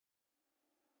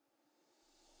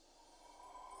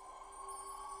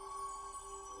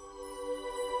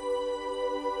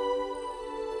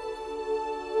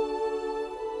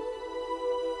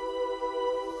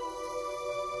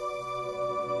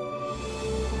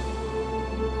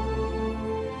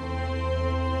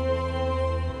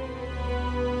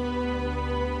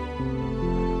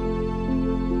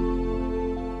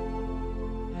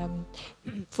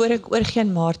voor ek oorgie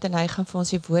aan Maarten, hy gaan vir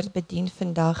ons die woord bedien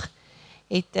vandag,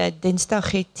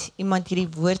 dinsdag het iemand hierdie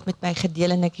woord met my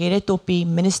gedeel en ek het dit op die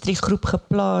ministry groep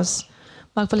geplaas,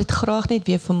 maar ek wil dit graag net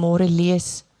weer vanmôre lees.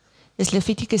 Dis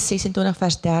Levitikus 26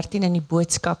 vers 13 in die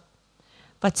boodskap,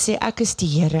 wat sê ek is die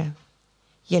Here,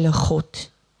 julle God,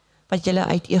 wat julle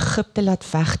uit Egipte laat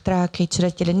wegtrek het,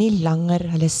 sodat julle nie langer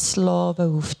hulle slawe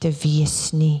hoef te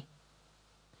wees nie.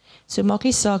 So maak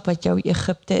nie saak wat jou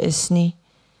Egipte is nie,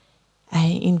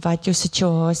 en wat jou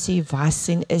situasie was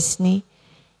en is nie.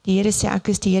 Die Here sê, ek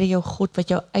is die Here jou God, wat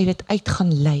jou uit dit uit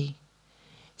gaan lei.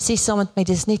 Sê saam met my,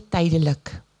 dis net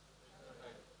tydelik.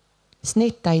 Dis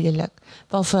net tydelik.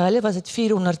 Want vir hulle was dit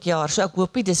 400 jaar, so ek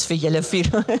hoop nie dis vir julle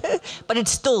 400, but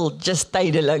it's still just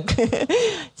tydelik.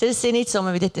 So sê net saam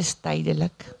met my, dit is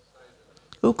tydelik.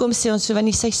 Hoekom sê ons so, want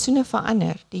die seisoene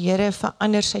verander. Die Here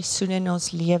verander seisoene in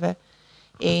ons lewe.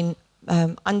 En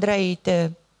André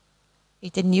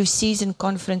het 'n New Season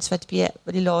Conference wat weer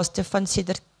die laaste van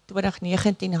sedert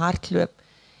 2019 hardloop.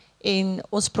 En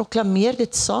ons proklameer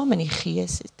dit saam in die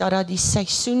Gees, dat die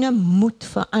seisoene moet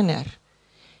verander.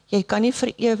 Jy kan nie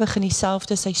vir ewig in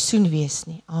dieselfde seisoen wees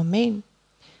nie. Amen.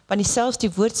 Want dieselfs die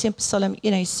woord sê in Psalm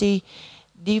 1, hy sê,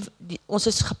 ons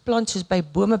is geplant soos by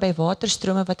bome, by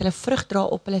waterstrome, wat hulle vrug dra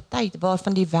op hulle tyd,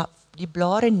 waarvan die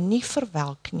blare nie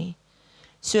verwelk nie.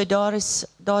 So daar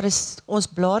is ons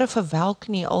blare verwelk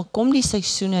nie, al kom die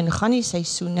seisoene en gaan die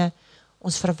seisoene,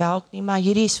 ons verwelk nie, maar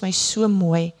hierdie is vir my so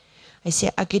mooi. Hy sê,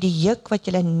 ek het die juk wat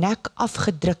julle nek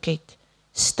afgedruk het,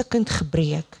 stikkend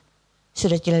gebreek,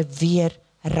 sodat julle weer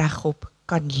regop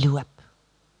kan loop.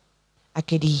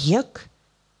 Ek het die juk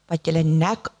wat julle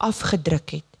nek afgedruk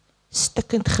het,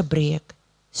 stikkend gebreek,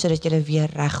 sodat julle weer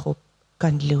regop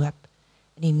kan loop.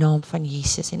 In die naam van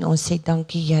Jesus. En ons sê,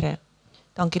 dankie Here.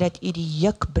 Dankie dat U die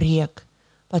juk breek,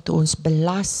 wat ons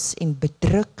belas en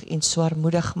bedruk en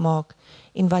swaarmoedig maak,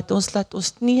 en wat ons laat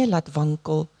ons knie laat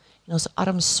wankel, en ons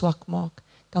arm swak maak.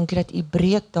 Dankie dat U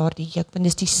breek daar die juk, want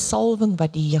dis die salwing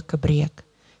wat die jukke breek,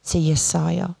 sê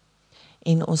Jesaja.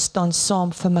 En ons staan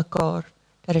saam vir mekaar,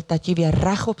 dat jy weer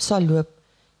regop sal loop,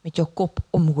 met jou kop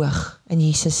omhoog, in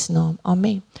Jesus naam.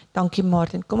 Amen. Dankie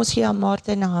Maarten. Kom ons gee aan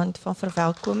Maarten 'n hand van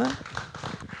verwelkoming.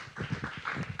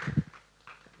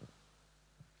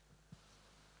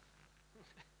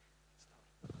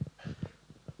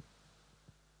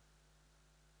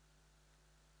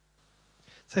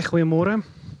 Sê goeiemôre.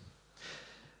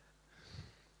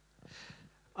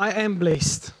 I am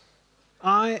blessed.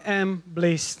 I am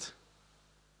blessed.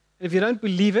 And if you don't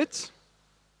believe it,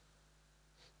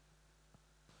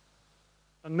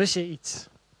 dan mis jy iets.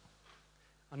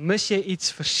 Dan mis jy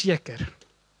iets verseker.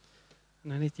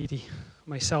 Nou net hierdie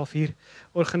myself hier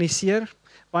organiseer.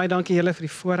 Baie dankie julle vir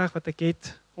die voorreg wat ek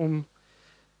het om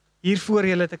hier voor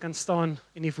julle te kan staan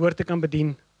en die woord te kan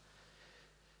bedien.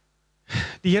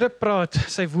 Die Here praat,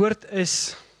 sy woord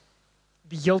is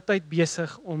die heeltyd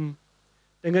besig om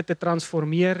dinge te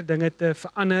transformeer, dinge te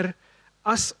verander,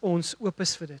 as ons oop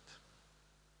is vir dit.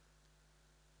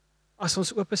 As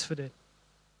ons oop is vir dit.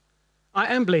 I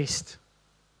am blessed,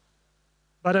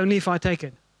 but only if I take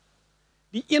it.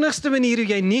 Die enigste manier hoe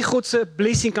jy nie God se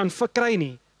blessing kan verkry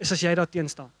nie, is as jy daar teen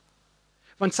staan.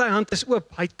 Want sy hand is oop,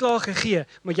 hy het klaar gegee,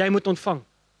 maar jy moet ontvang.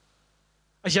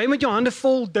 As jy met jou hande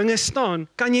vol dinge staan,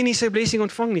 kan jy nie sy blessing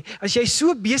ontvang nie. As jy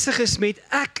so besig is met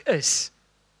ek is,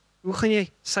 hoe gaan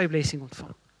jy sy blessing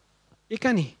ontvang? Jy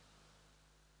kan nie.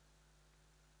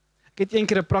 Ek het een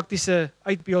keer 'n praktiese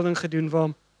uitbeelding gedoen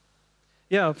waar,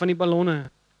 ja, van die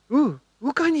ballonne.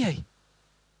 Hoe kan jy?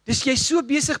 Dis jy so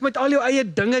besig met al jou eie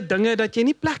dinge, dat jy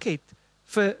nie plek het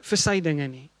vir sy dinge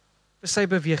nie, vir sy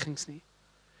bewegings nie.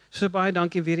 So baie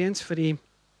dankie weer eens vir die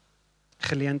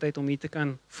geleentheid om hier te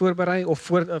kan voorberei of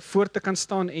voor te kan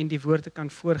staan en die woord te kan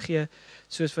voorgee,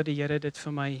 soos wat die Here dit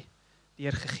vir my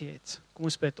deurgegee het. Kom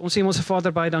ons bid. Ons sê ons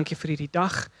Vader, baie dankie vir hierdie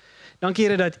dag. Dankie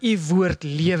Here dat U woord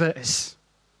lewe is.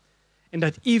 En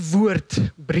dat U woord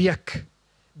breek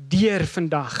deur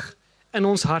vandag in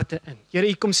ons harte in. Here,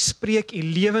 U kom spreek U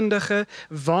lewendige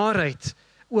waarheid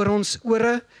oor ons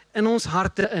ore, in ons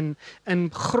harte in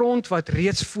grond wat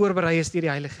reeds voorberei is deur die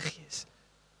Heilige Gees.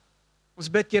 Ons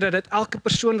bid, Here, dat elke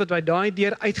persoon wat by daai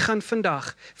deur uitgaan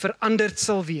vandag, veranderd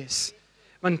sal wees.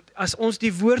 Want as ons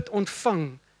die woord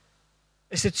ontvang,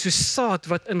 is dit so saad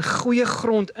wat in goeie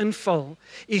grond inval.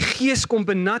 U Gees kom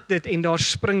benat dit en daar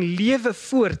spring lewe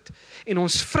voort en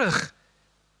ons vrug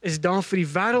is daar vir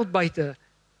die wêreld buite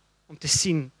om te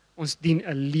sien, ons dien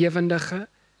 'n lewendige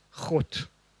God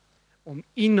om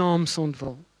U naam se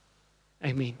ontwil.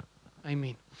 Amen.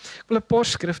 Amen. Ek wil 'n paar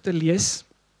skrifte lees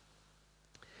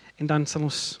en dan sal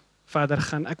ons verder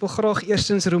gaan. Ek wil graag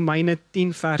eerstens Romeine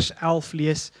 10 vers 11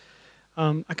 lees.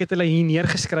 Ek het hulle hier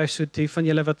neergeskryf, so die van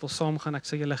julle wat wil saamgaan, ek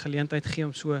sal julle geleentheid gee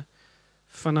om so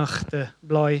vinnig te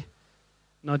blaai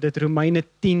na dit Romeine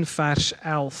 10 vers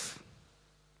 11.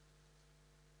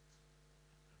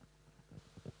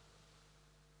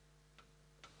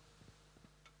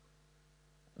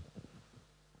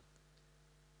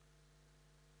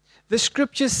 The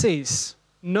scripture says,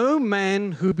 no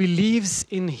man who believes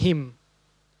in him,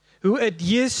 who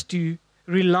adheres to,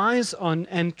 relies on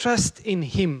and trusts in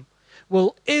him,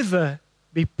 will ever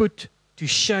be put to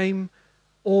shame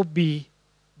or be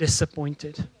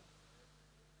disappointed.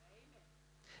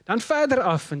 Dan verder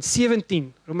af in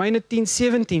 17, Romeine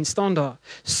 10:17 staan daar,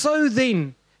 so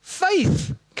then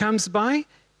faith comes by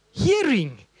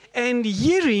hearing, and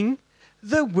hearing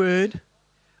the word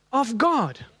of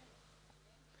God.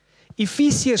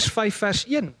 Efesiërs 5 vers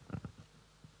 1.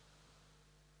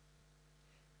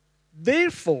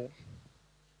 Therefore,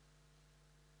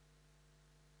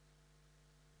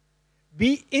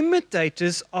 be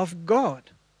imitators of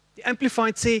God. The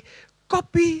Amplified sê,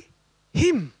 copy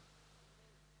him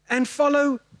and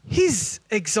follow his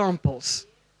examples.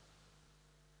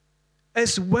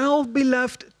 As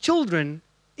well-beloved children,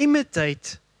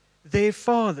 imitate their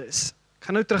fathers. Ek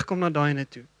gaan nou terugkom na daai ene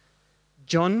toe.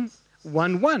 John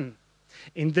 1:1.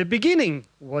 In the beginning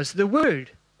was the Word,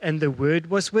 and the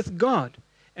Word was with God,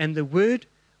 and the Word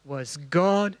was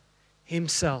God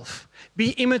himself.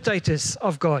 Be imitators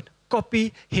of God.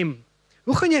 Copy him.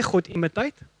 Hoe gaan jy God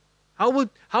imitate? How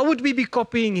would we be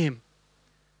copying him?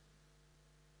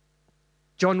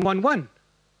 John 1:1.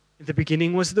 In the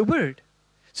beginning was the Word.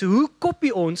 So hoe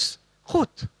kopie ons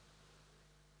God?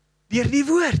 Deur die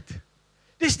woord.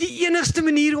 Dis die enigste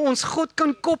manier hoe ons God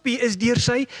kan kopie is deur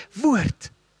sy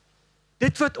woord.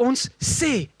 Dit wat ons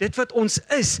sê, dit wat ons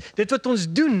is, dit wat ons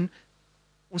doen,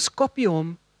 ons kopie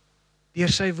hom deur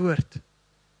sy woord.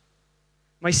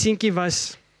 My seentjie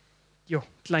was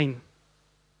klein.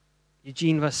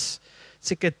 Eugene was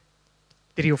seker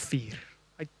 3 of 4.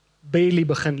 Hy het barely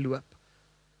begin loop.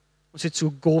 Ons het so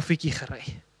 'n golfietjie gery.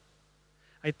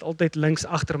 Hy het altyd links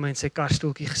agter my in sy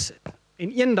karstoeltjie gesit.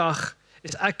 En eendag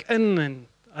is ek in en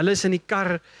hulle is in die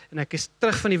kar en ek is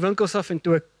terug van die winkels af en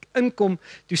toe ek inkom,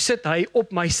 toe sit hy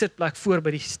op my sitplek voor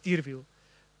by die stuurwiel.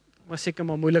 Maar seker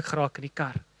maar moeilik geraak in die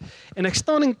kar. En ek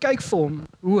staan en kyk vir hom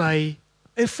hoe hy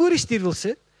voor die stuurwiel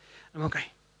sit en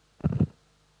okay.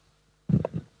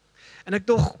 En ek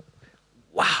dog,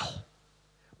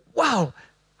 wow,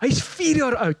 hy's 4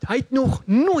 jaar oud, hy het nog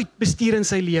nooit bestuur in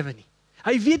sy lewe nie.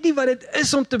 Hy weet nie wat dit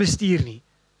is om te bestuur nie.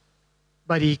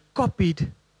 But he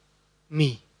copied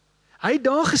me. Hy het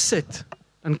daar gesit,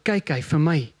 en kyk hy vir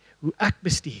my, hoe ek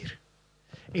bestuur.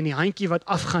 En die handjie wat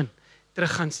afgaan,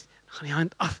 teruggaan, dan gaan die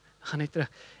hand af, dan gaan hy terug.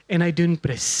 En hy doen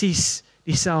presies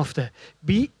dieselfde.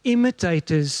 Be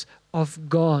imitators of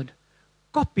God.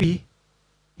 Copy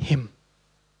him.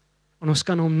 En ons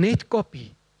kan hom net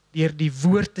kopie, deur die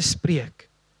woord te spreek.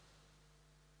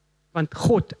 Want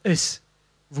God is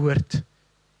woord.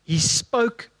 He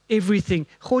spoke everything.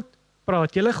 God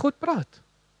praat. Julle God praat.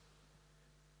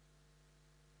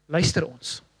 Luister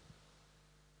ons.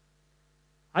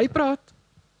 Hy praat,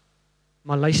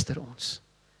 maar luister ons.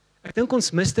 Ek dink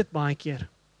ons mis dit baie keer.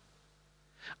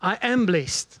 I am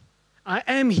blessed. I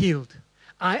am healed.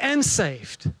 I am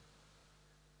saved.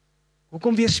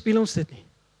 Hoekom weerspieël ons dit nie?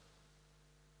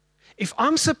 If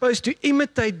I'm supposed to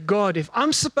imitate God, if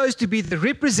I'm supposed to be the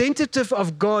representative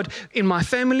of God in my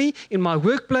family, in my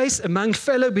workplace, among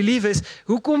fellow believers,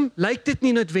 hoekom lyk dit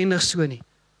nie noodwendig so nie?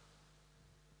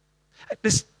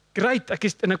 Dis great,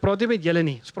 en ek praat nie met julle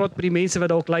nie, ons praat met die mense wat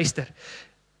dalk luister.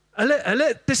 Hulle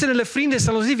tussen hulle vriende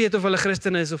sal ons nie weet of hulle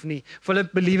Christene is of nie, of hulle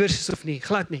believers is of nie,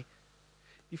 glad nie.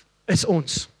 Is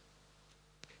ons.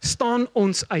 Staan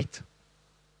ons uit.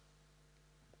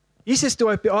 Jesus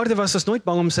toe hy op die aarde was nooit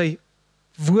bang om sy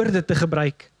woorde te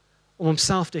gebruik om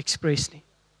homself te express nie.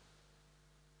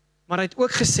 Maar hy het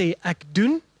ook gesê, ek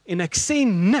doen en ek sê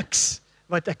niks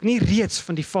wat ek nie reeds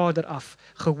van die Vader af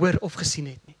gehoor of gesien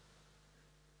het nie.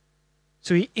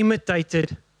 So he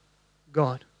imitated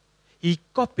God. He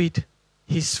copied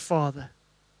his Father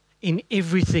in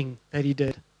everything that he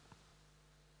did.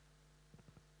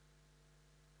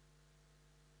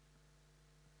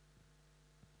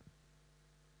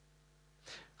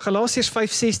 Galasiërs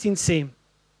 5:16 sê,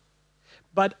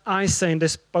 but I say, en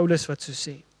dis Paulus wat so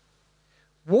sê,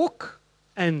 walk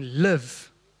and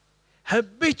live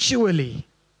habitually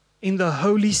in the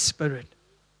Holy Spirit,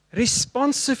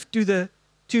 responsive to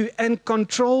and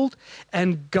controlled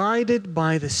and guided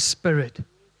by the Spirit.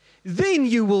 Then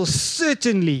you will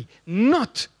certainly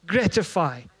not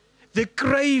gratify the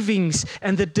cravings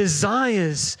and the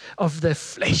desires of the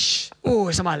flesh.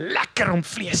 Is maar lekker om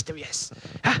vlees te wees.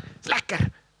 Is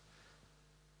lekker.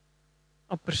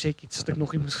 Amper sê ek iets wat ek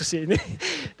nog nie moes gesê nie.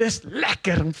 Dis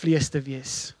lekker om vlees te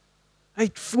wees. Hy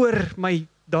het voor my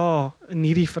dae in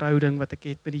hierdie verhouding wat ek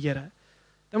het met die Here,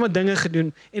 dan het dinge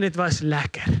gedoen en dit was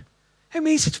lekker. En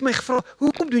mense het vir my gevra,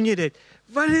 hoekom doen jy dit?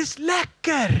 Want dit is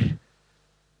lekker.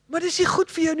 Maar dit is nie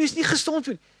goed vir jou nie, dit is nie gesond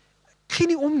vir jou. Ek gee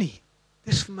nie om nie.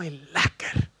 Dit is vir my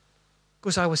lekker.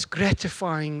 Because I was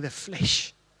gratifying the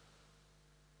flesh.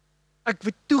 Ek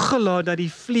het toegelaat dat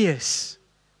die vlees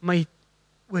my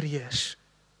oorheers.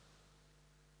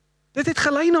 Dit het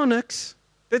gelei na niks.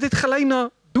 Dit het gelei na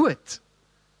dood.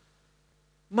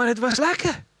 Maar dit was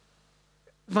lekker.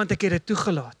 Want ek het dit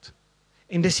toegelaat.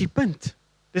 En dis die punt.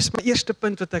 Dis my eerste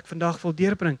punt wat ek vandag wil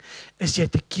deurbring, is jy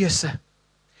het 'n keuse.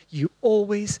 You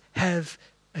always have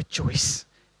a choice.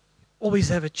 Always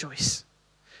have a choice.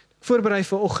 Voorberei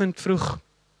vir oggend vroeg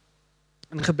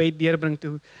in gebed deurbring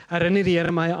toe, herinner die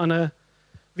Here my aan 'n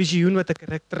visioen wat ek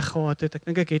ruk terug gehad het. Ek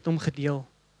dink ek het hom gedeel.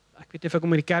 Ek weet nie of ek hom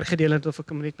met die kerk gedeel het of ek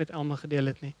hom net met Elma gedeel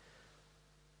het nie.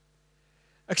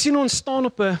 Ek sien ons staan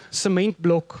op 'n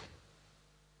sementblok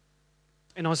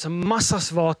en ons 'n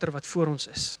massas water wat voor ons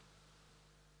is.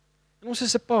 En ons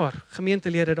is 'n paar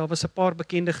gemeentelede, daar was 'n paar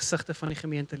bekende gesigte van die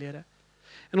gemeentelede.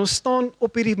 En ons staan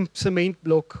op hierdie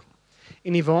sementblok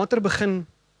en die water begin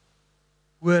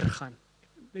hoër gaan.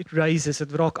 It rises,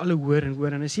 dit raak al hoe hoër en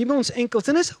hoër en is hier by ons enkels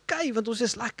en is okay want ons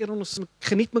is lekker en ons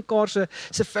geniet mekaar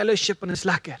se fellowship en is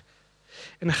lekker.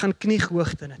 En dit gaan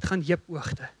kniehoogte en dit gaan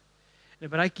heuphoogte. En dit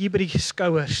bereik hier by die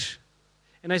skouers.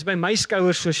 En hy's by my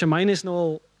skouers, so Shamaine is nou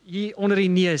al hier onder die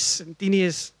neus en Tini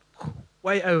is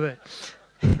way over.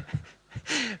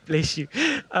 Bless you.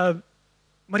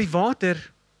 Maar die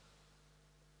water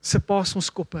se pas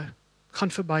ons koppe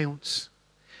gaan verby ons.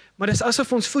 Maar dit is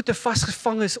asof ons voete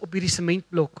vasgevang is op hierdie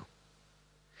sementblok.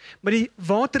 Maar die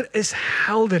water is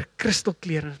helder,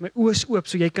 kristalkleur. My oë is oop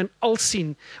so jy kan al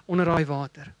sien onder daai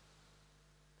water.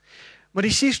 Maar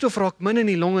die suurstof raak min in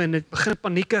die longe en dit begin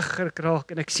paniekig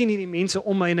raak en ek sien hierdie mense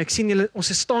om my en ek sien hulle,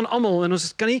 ons staan almal en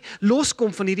ons kan nie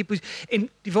loskom van hierdie en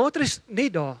die water is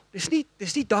net daar. Dis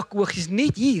nie dakhoog, dis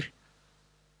net hier.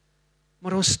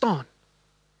 Maar ons staan.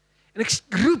 En ek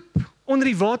roep onder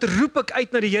die water, roep ek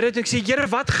uit na die Here en ek sê Here,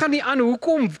 wat gaan nie aan?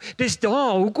 Hoekom? Dis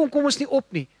daar. Hoekom kom ons nie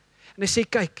op nie? En hy sê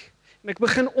kyk. En ek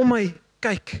begin om my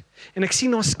kyk en ek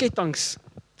sien ons kettinge,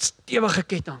 stewige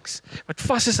kettinge wat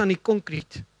vas is aan die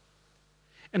konkreet.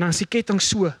 En dan is die ketting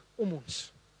so om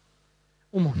ons.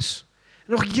 Om ons.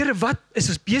 En nog Here, wat is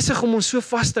ons besig om ons so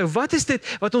vas te hou? Wat is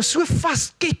dit wat ons so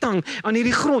vasketting aan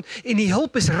hierdie grond? En die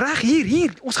hulp is reg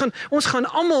hier. Ons gaan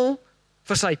almal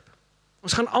versuip.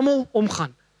 Ons gaan almal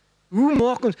omgaan. Hoe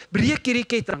maak ons? Breek hierdie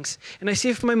kettinge. En hy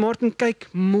sê vir my, Martin, kyk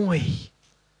mooi.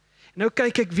 En nou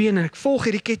kyk ek weer en ek volg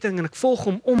hierdie ketting en ek volg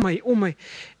hom om my.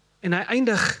 En hy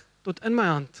eindig tot in my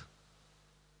hand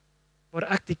waar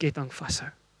ek die ketting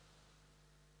vashou.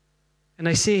 En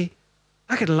hy sê,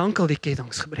 ek het lankal die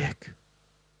kettinge gebreek.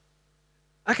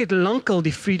 Ek het lankal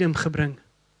die freedom gebring.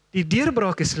 Die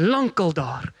deurbraak is lankal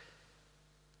daar.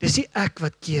 Dis nie ek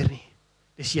wat keer nie.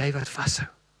 Dis jy wat vashou.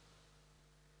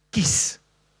 Kies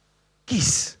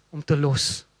om te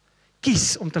los.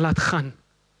 Kies om te laat gaan.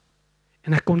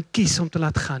 En ek kon kies om te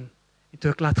laat gaan. En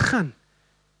toe ek laat gaan,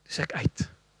 dis ek uit.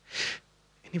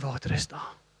 En die water is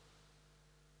daar.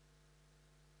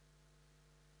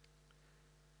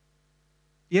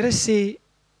 Die Here sê,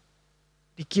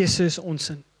 die keuse is ons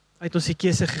in. Hy het ons die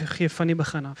keuse gegee van die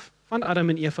begin af. Van Adam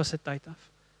en Eva se tyd af.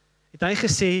 Het hy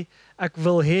gesê, ek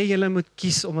wil hê julle moet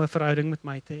kies om 'n verhouding met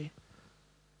my te hê.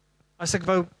 As ek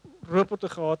wou robotte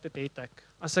gehad het, het ek.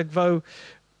 As ek wou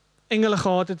engele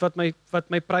gehad het wat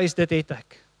my prys, dit het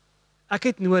ek. Ek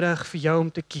het nodig vir jou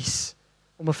om te kies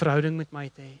om 'n verhouding met my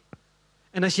te hê.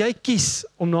 En as jy kies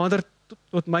om nader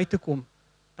tot my te kom,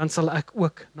 dan sal ek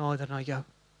ook nader na jou.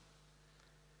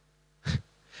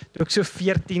 Toe ek so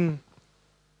 14,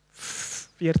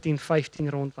 15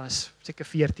 rond was, seker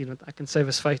 14, want ek en sy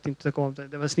was 15 toe ek hom,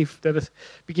 dit was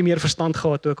bietjie meer verstand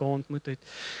gehad toe ek hom ontmoet het.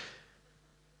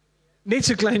 Net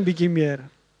so klein bietjie meer.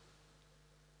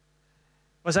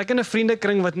 Was ek in 'n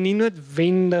vriendekring wat nie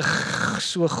noodwendig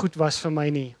so goed was vir my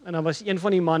nie. En dan was een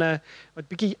van die manne wat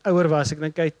bietjie ouer was, ek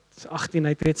dink hy het 18, hy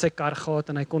het reeds sy kar gehad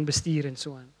en hy kon bestuur en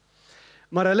so aan.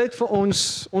 Maar hulle het vir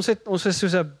ons was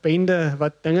soos 'n bende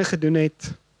wat dinge gedoen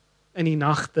het in die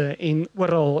nagte en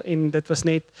oral en dit was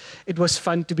net, it was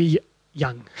fun to be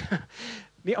young.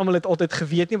 Nie almal het altyd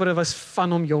geweet nie, maar dit was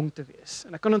fun om jong te wees.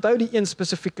 En ek kan onthou die een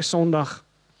spesifieke Sondag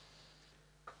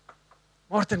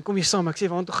Martin, kom jy saam? Ek sê,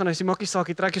 waartoe gaan hy? Hy sê, maak nie saak,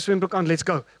 jy trek jou swembroek aan, let's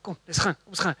go. Kom,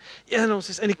 ons gaan. En ons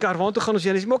is in die kar, waartoe gaan ons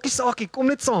heen? Hy sê, maak nie saak, kom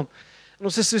net saam. En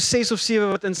ons is so 6 of 7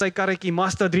 wat in sy karretjie,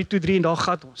 Mazda 323 en daar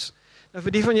gat ons. Nou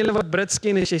vir die van julle wat Brits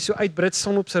ken, as jy so uit Brits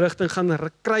son op sy rigting gaan,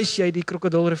 kruis jy die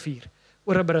Krokodilrivier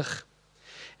oor 'n brug.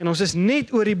 En ons is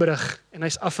net oor die brug en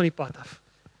hy's af van die pad af.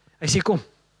 Hy sê kom.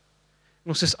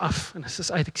 En ons is af en ons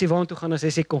is uit. Ek sê waartoe gaan ons?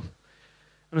 Hy sê kom.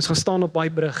 En ons gaan staan op daai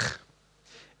brug.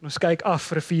 En ons kyk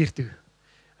af rivier toe.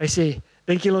 Hy sê,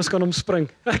 dink julle ons kan hom spring?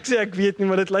 Ek sê ek weet nie,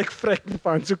 maar dit lyk vrek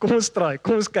van. So kom ons try,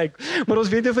 kom ons kyk. Maar ons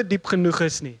weet nie of dit diep genoeg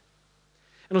is nie.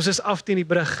 En ons is af teen die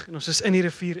brug en ons is in die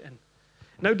rivier in.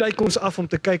 Nou duik ons af om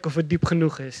te kyk of dit diep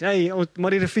genoeg is. Hey, maar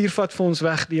die rivier vat vir ons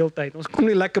weg die hele tyd. Ons kom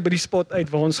nie lekker by die spot uit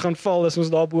waar ons gaan val as ons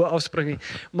daarbo afspring nie.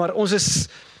 Maar ons is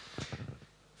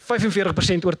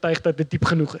 45% oortuig dat dit diep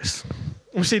genoeg is.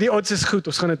 Ons sê die odds is goed,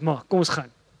 ons gaan dit maak. Kom ons gaan.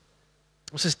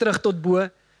 Ons is terug tot bo.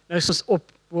 Nou is ons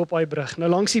bo op daai brug. Nou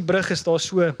langs die brug is daar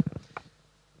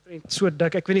so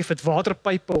dik, ek weet nie of dit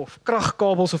waterpype of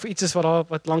kragkabels of iets is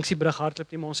wat langs die brug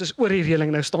hardloop nie, maar ons is oor die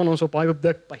reëling. Nou staan ons op daai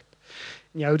dik pyp.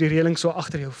 En jy hou die reëling so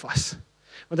agter jou vas.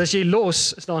 Want as jy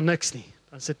los, is daar niks nie.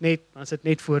 Dan sit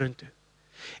net vorentoe.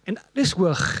 En dis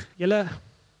hoog.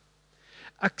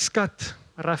 Ek skat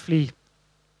roughly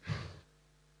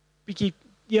bietjie,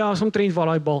 ja, omtrent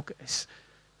waar daai balk is.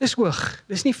 Dis hoog.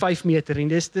 Dis nie 5 meter nie.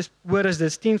 Dis hoor is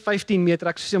dit 10, 15 meter.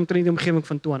 Ek sê omtrent 'n omgewing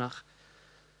van 20.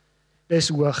 Dis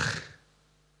hoog.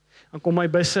 Dan kom my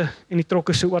busse en die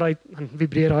trokke so oor dan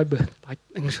vibreer daai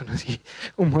ding so as jy,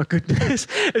 oh my goodness,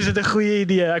 is dit 'n goeie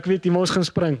idee? Ek weet nie, maar ons gaan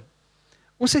spring.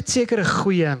 Ons het seker 'n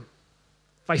goeie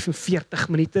 45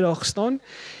 minute daar gestaan.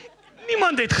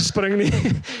 Niemand het gespring nie.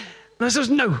 Dan is ons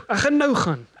ek gaan nou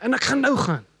gaan en ek gaan nou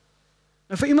gaan.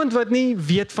 Nou vir iemand wat nie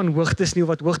weet van hoogtes nie of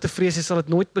wat hoogtevrees is, sal dit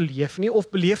nooit beleef nie of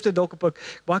beleef dit dalk op 'n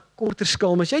baie korter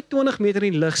skaal, maar as jy 20 meter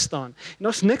in die lug staan en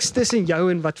daar's niks tussen jou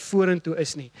en wat vorentoe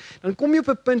is nie, dan kom jy op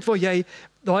 'n punt waar jy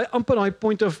amper daai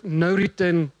point of no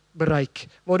return bereik,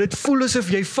 waar dit voel asof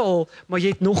jy val, maar jy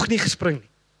het nog nie gespring nie.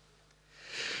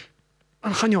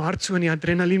 Dan gaan jou hart so en die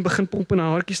adrenalien begin pomp en die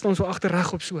hartjie staan so agter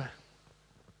reg op so.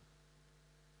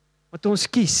 Wat ons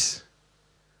kies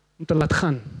om te laat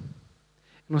gaan.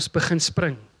 En ons begin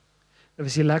spring. Dit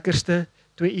was die lekkerste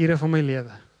 2 ure van my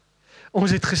lewe.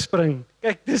 Ons het gespring.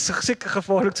 Kyk, dis seker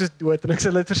gevaarlik soos dood en ek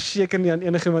sal dit verseker nie aan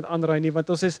enigiemand aanraai nie, want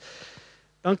ons is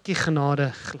dankie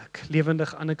genadiglik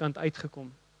lewendig aan die kant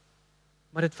uitgekom.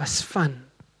 Maar dit was fun.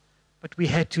 But we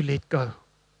had to let go.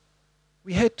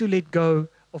 We had to let go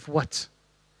of what?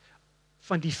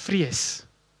 Van die vrees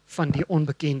van die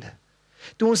onbekende.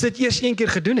 Toe ons dit eers een keer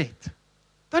gedoen het,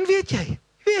 dan weet jy,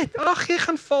 ag, jy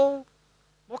gaan val.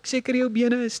 Maak seker jou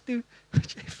bene is toe.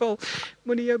 As jy val,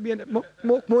 moenie jou bene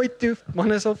maak mooi toe.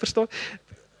 Manne sal verstaan.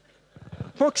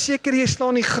 Maak seker jy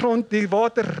slaan die grond, die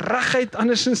water reguit,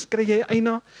 andersins kry jy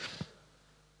eina.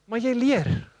 Maar jy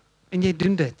leer en jy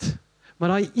doen dit. Maar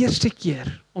daai eerste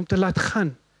keer om te laat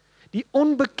gaan, die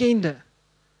onbekende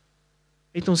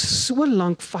het ons so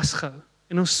lank vasgehou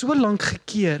en ons so lank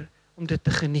gekeer om dit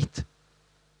te geniet.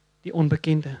 Die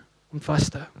onbekende om vas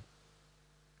te hou.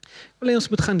 Wil jy ons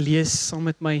moet gaan lees saam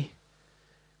met my,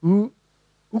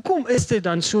 hoekom is dit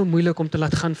dan so moeilik om te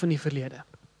laat gaan van die verlede?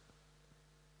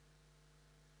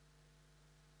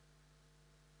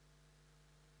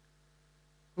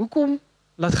 Hoekom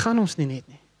laat gaan ons nie net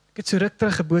nie? Ek het so ruk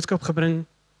terug 'n boodskap gebring,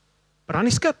 brand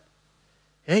die skip.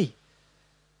 Hey,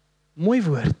 mooi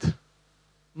woord,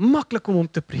 maklik om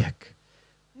te preek,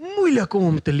 moeilik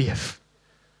om te leef.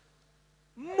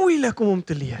 Moeilik om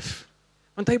te leef.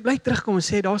 Want hy bly terugkom en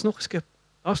sê, daar's nog 'n skip,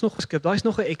 daar's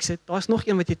nog 'n exit, daar's nog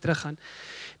een wat jy teruggaan.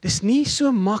 Dis nie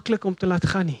so maklik om te laat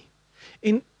gaan nie.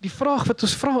 En die vraag wat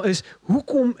ons vra is,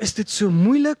 hoekom is dit so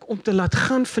moeilik om te laat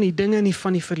gaan van die dinge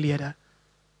van die verlede?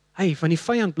 Hey, van die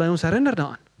vyand bly ons herinner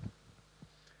daaraan.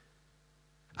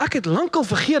 Ek het lankal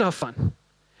vergeet daarvan.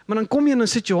 Maar dan kom jy in 'n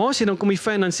situasie, dan kom die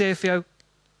vyand en sê vir jou,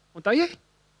 onthou jy?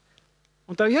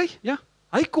 Onthou jy? Ja.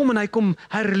 Hy kom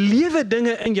herlewe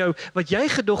dinge in jou wat jy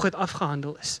gedog het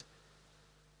afgehandel is.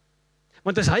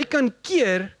 Want as hy kan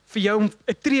keer vir jou om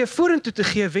 'n tree vorentoe te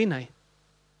gee, wen hy.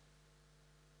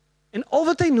 En al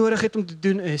wat hy nodig het om te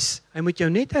doen is, hy moet jou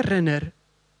net herinner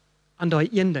aan daai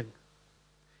een ding.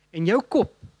 En jou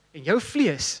kop en jou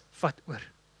vlees vat oor.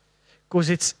 Because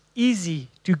it's easy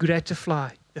to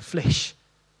gratify the flesh.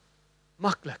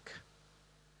 Maklik.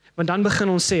 Want dan begin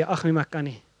ons sê, ag nee, maar ek kan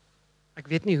nie. Ek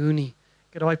weet nie hoe nie.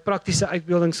 Ek het daai praktiese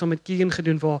uitbeelding saam met Gaan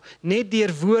gedoen waar net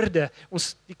deur woorde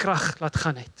ons die krag laat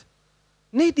gaan het.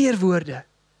 Net deur woorde.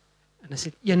 En is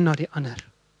dit een na die ander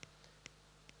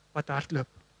wat hardloop.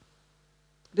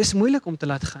 Dis moeilik om te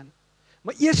laat gaan.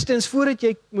 Maar eerstens, voordat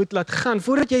jy moet laat gaan,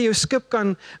 voordat jy jou skip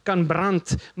kan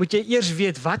brand, moet jy eers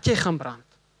weet wat jy gaan brand.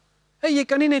 Hey, jy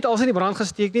kan nie net alles in die brand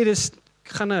gesteek nie, dis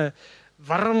gaan 'n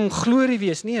warm glorie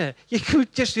wees. Nee, jy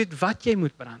moet eers weet wat jy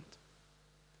moet brand.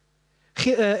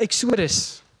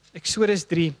 Exodus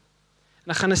 3.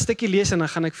 En ek gaan 'n stukkie lees en dan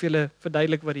gaan ek vir julle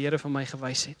verduidelik wat die Here vir my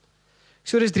gewys het.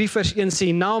 Exodus 3 vers 1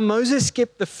 sê, Now Moses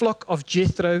kept the flock of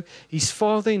Jethro, his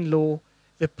father-in-law,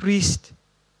 the priest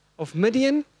of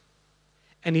Midian,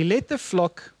 and he led the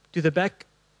flock to the back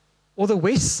or the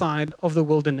west side of the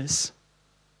wilderness,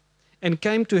 and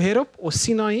came to Horeb or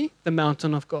Sinai, the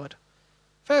mountain of God.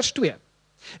 Verse 2.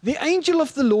 The angel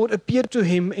of the Lord appeared to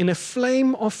him in a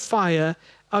flame of fire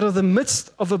out of the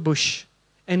midst of a bush,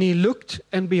 and he looked,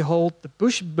 and behold, the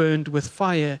bush burned with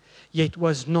fire, yet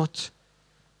was not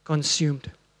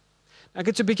consumed. Ek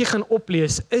het so 'n bietjie gaan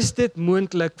oplees, is dit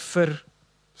moontlik vir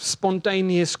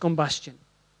spontaneous combustion?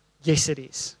 Yes, it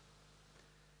is.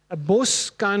 'n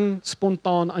Bos kan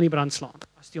spontaan aan die brand slaan.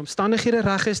 As die omstandighede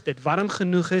reg is, dit warm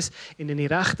genoeg is en in die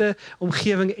regte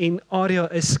omgewing en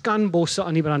area is, kan bosse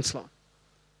aan die brand slaan.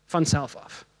 Van self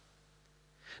af.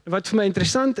 Wat vir my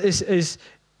interessant is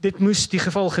dit moes die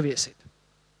geval gewees het.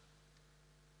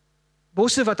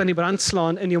 Bosse wat aan die brand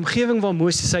slaan in die omgewing waar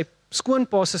Moses sy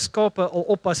skoonpa se skape al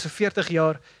oppas vir 40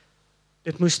 jaar,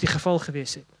 dit moes die geval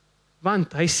gewees het.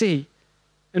 Want hy sê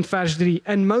in vers 3,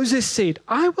 And Moses said,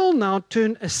 I will now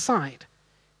turn aside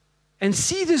and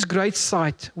see this great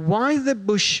sight, why the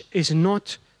bush is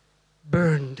not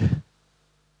burned.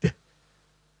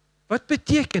 Wat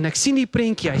beteken? Ek sien die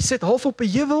prentjie. Hy sit half op 'n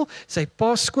heuwel, sy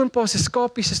skoonpa se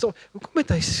skapies is daar. Hoekom het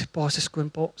hy sy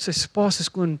skoonpa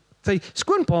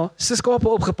se skape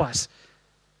opgepas?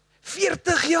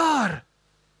 40 jaar.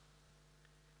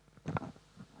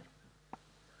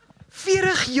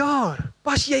 40 jaar.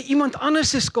 Pas jy iemand anders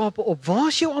se skape op?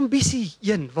 Waar's jou ambisie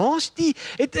heen? Waar's die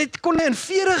het kon hy in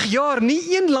 40 jaar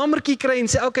nie een lammetjie kry en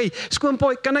sê, "Okay,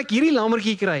 skoonpa, kan ek hierdie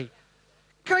lammetjie kry?"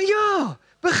 Kan ja.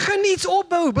 Begin iets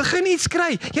opbou, begin iets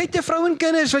kry. Jy het 'n vrou en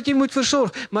kinders wat jy moet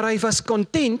versorg, maar hy was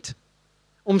content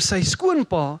om sy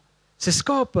skoonpa se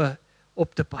skape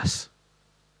op te pas.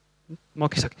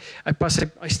 Maak nie saak.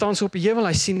 Hy staan so op 'n heuwel,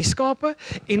 hy sien die skape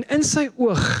en in sy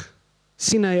oog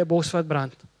sien hy 'n bos wat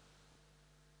brand.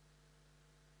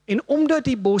 En omdat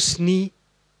die bos nie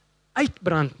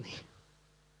uitbrand nie,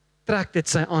 trek dit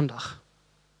sy aandag.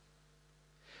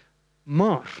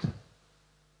 Maar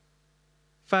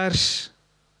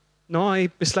hy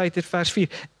besluit het vers 4,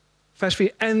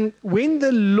 and when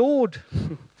the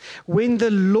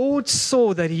Lord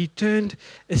saw that he turned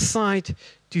aside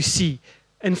to see,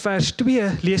 in vers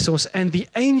 2 lees ons, and the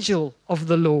angel of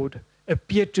the Lord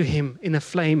appeared to him in a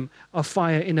flame of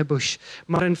fire in a bush.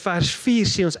 Maar in vers 4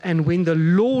 sê ons, and when the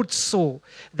Lord saw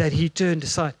that he turned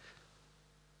aside.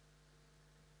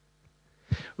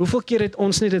 Hoeveel keer het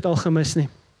ons dit al gemis nie?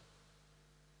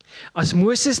 As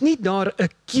Moses nie daar 'n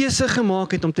keuse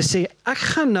gemaak het om te sê, ek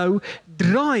gaan nou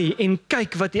draai en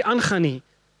kyk wat hier aangaan nie,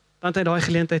 dan het hy daai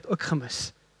geleentheid ook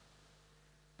gemis.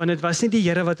 Want dit was nie die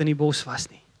Here wat in die bos was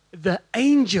nie. The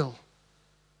angel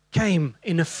came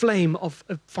in a flame of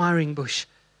a firing bush.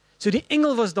 So die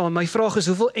engel was daar. My vraag is,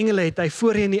 hoeveel engele het hy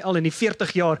voorheen nie al in die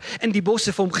 40 jaar in die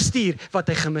bosse vir hom gestuur wat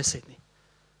hy gemis het nie?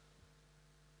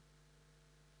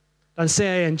 Dan sê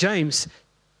hy in James,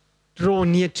 draw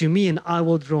near to me and I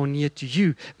will draw near to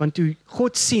you. Want toe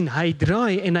God sien, hy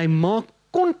draai en hy maak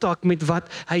kontak met wat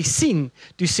hy sien.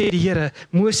 Toe sê die Here,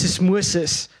 Moses,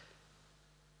 Moses.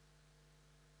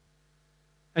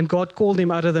 And God called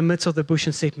him out of the midst of the bush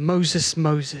and said, Moses,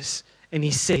 Moses. And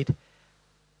he said,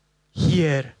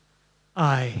 here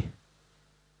I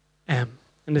am.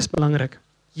 En dis belangrik.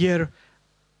 Here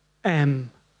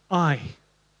am I.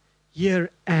 Here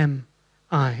am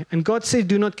I. And God said,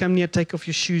 do not come near, take off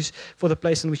your shoes, for the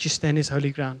place in which you stand is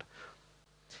holy ground.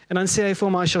 En dan sê hy vir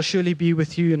hom, I shall surely be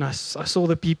with you, and I saw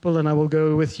the people, and I will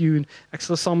go with you, en ek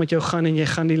sal saam met jou gaan, en jy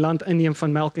gaan die land inneem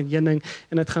van melk en honing,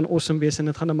 en dit gaan awesome wees, en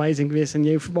dit gaan amazing wees, en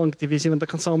jy hoef bang te wees, want ek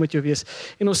gaan saam met jou wees.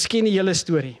 En ons ken die hele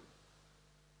storie.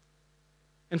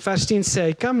 En vers 10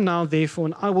 sê, come now therefore,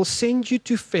 and I will send you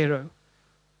to Pharaoh,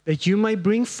 that you may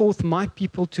bring forth my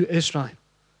people to Israel,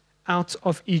 out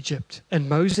of Egypt. And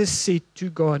Moses said to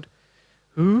God,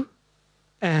 who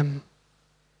am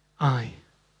I?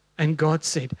 And God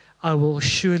said, I will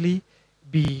surely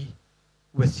be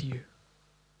with you.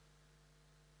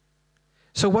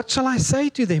 So what shall I say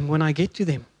to them when I get to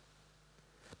them?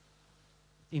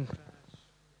 In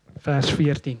verse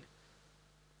 14.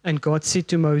 And God said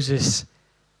to Moses,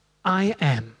 I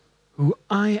am who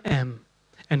I am,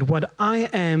 and what I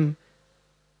am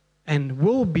and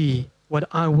will be what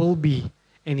I will be.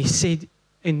 And he said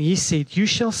and he said, you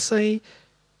shall say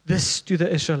this to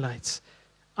the Israelites,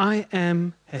 I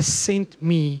am has sent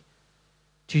me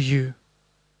to you.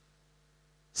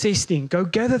 16, go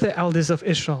gather the elders of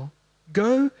Israel.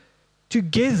 Go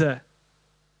together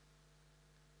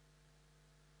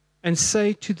and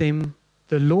say to them,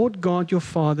 the Lord God, your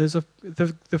fathers,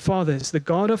 the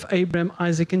God of Abraham,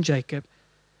 Isaac, and Jacob,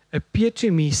 appeared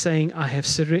to me, saying, I have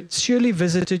surely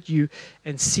visited you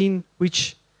and seen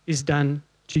which is done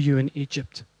to you in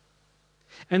Egypt.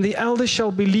 And the elders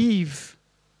shall believe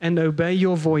and obey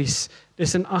your voice.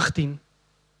 Dis in 18.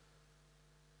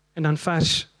 En dan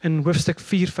in hoofstuk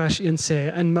 4 vers 1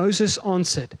 sê, and Moses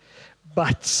answered,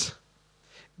 but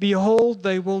behold,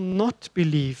 they will not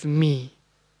believe me,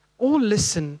 or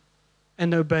listen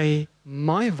and obey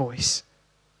my voice,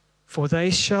 for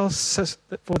they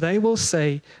will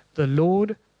say, the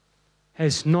Lord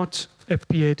has not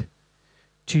appeared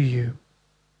to you.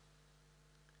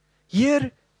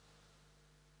 Here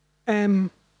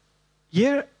am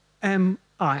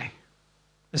I.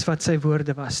 Dis wat sy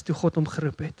woorde was, toe God hom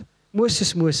geroep het.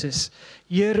 Moses, Moses,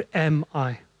 here am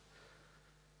I.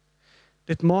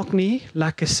 Dit maak nie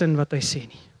lekker sin wat hy sê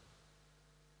nie.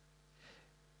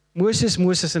 Moses,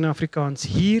 Moses in Afrikaans,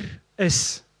 hier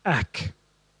is ek.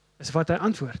 Dis wat hy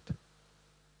antwoord.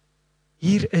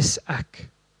 Hier is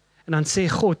ek. En dan sê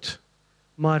God,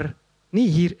 maar nie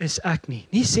hier is ek nie.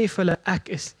 Nie sê vir hulle ek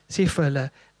is, sê vir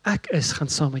hulle ek is, gaan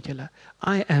saam met julle.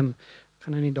 I am,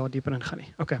 gaan nou nie daar dieper in gaan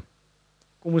nie. Okay.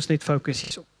 Kom ons net fokus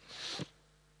hierso.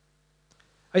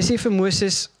 Hy sê vir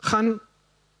Moses, gaan,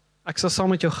 ek sal saam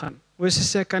met jou gaan. Moses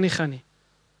sê, ek kan nie gaan nie.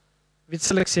 Wat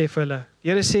sal ek sê vir hulle? Die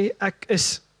Here sê, ek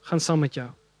is, gaan saam met jou.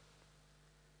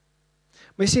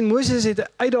 Maar jy sien, Moses het 'n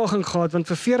uitdaging gehad, want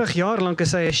vir 40 jaar lank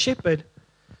is hy 'n shepherd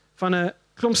van 'n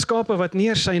klomp skape wat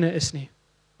nie syne is nie.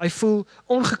 Hy voel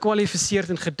ongekwalifiseerd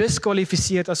en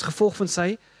gediskwalifiseerd as gevolg van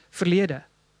sy verlede.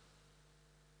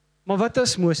 Maar wat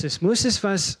is Moses? Moses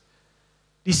was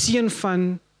die seun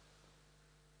van,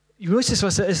 Moses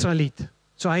was 'n Israeliet.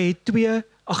 So hy het 2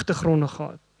 agtergronde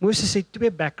gehad. Moses het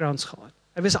 2 backgrounds gehad.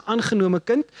 Hy was 'n aangenome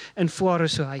kind in Farao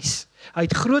se huis. Hy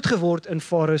het groot geword in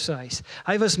Farao se huis.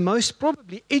 Hy was most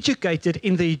probably educated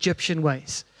in the Egyptian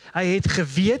ways. Hy het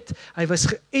geweet, hy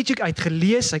het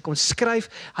gelees, hy kon skryf,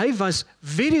 hy was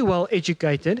very well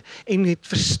educated en het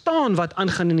verstaan wat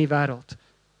aangaan in die wêreld.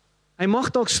 Hy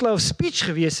mag dalk slow of speech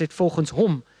gewees het volgens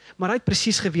hom, maar hy het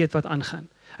presies geweet wat aangaan.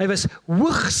 Hy was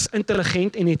hoogs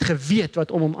intelligent en het geweet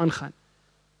wat om hom aangaan.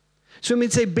 So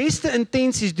met sy beste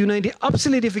intensies doen hy die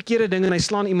absolute verkeerde ding en hy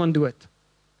slaan iemand dood.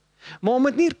 Maar om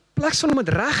dit nie plek van om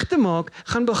dit reg te maak,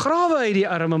 gaan begrawe hy die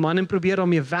arme man en probeer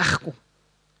daarmee wegkom.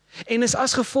 En is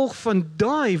as gevolg van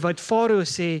daai wat Farao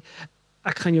sê,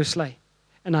 ek gaan jou slay.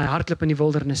 En hy hardloop in die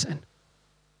wildernis in.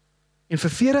 En vir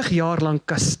 40 jaar lank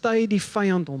kastei die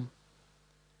vyand hom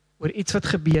oor iets wat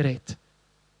gebeur het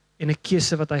en 'n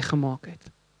keuse wat hy gemaak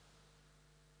het.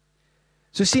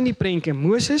 So sien die prentjie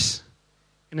Moses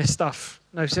en 'n staf.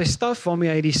 Nou sy staf waarmee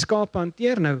hy die skaap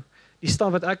hanteer, nou die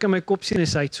staf wat ek in my kop sien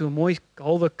is hy het so 'n mooi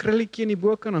halwe krulletjie in die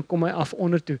bokant en dan kom hy af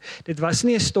onder toe. Dit was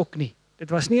nie 'n stok nie. Dit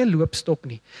was nie 'n loopstok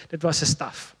nie. Dit was 'n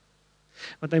staf.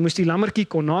 Want hy moes die lammetjie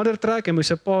kon nader trek, hy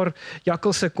moes 'n paar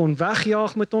jakkalse kon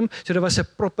wegjaag met hom, so dit was 'n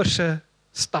properse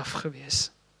staf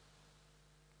gewees.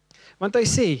 Want hy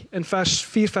sê in vers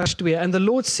 4 vers 2, and the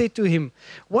Lord said to him,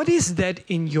 what is that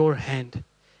in your hand?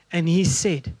 And he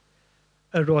said,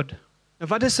 a rod. Nou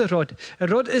wat is 'n rod? 'n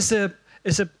Rod is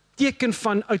 'n teken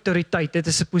van autoriteit. Dit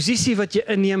is 'n posisie wat jy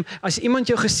inneem. As iemand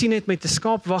jou gesien het met 'n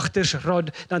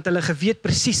skaapwagtersrod, dan het hulle geweet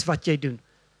presies wat jy doen.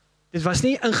 Dit was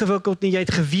nie ingewikkeld nie, jy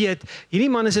het geweet, hierdie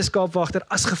man is 'n skaapwagter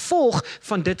as gevolg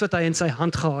van dit wat hy in sy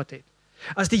hand gehad het.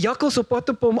 As die jakkals op pad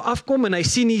op hom afkom en hy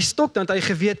sien die stok, dan het hy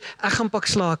geweet, ek gaan pak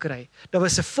slaag kry. Dit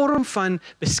was 'n vorm van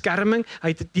beskerming.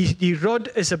 Die rod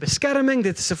is 'n beskerming,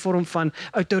 dit is 'n vorm van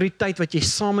autoriteit wat jy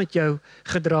saam met jou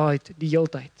gedra het die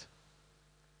heeltyd.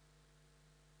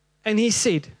 And he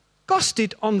said, cast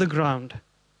it on the ground.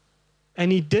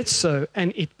 And he did so,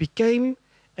 and it became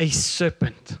a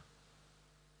serpent.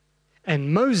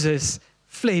 And Moses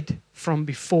fled from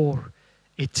before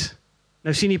it.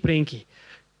 Nou sien die prentjie.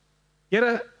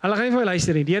 Here, hulle gaan nie vir my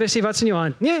luister nie. Die Here sê, wat's in jou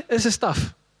hand? Nee, is 'n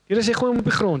staf. Die Here sê, gooi hom op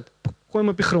die grond. Gooi hom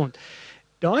op die grond.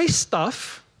 Daai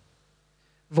staf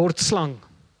word slang.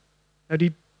 Nou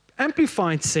die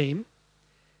Amplified sê,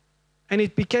 and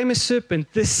it became a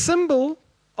serpent, the symbol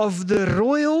of the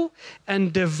royal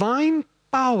and divine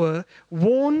power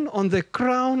worn on the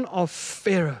crown of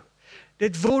Pharaoh.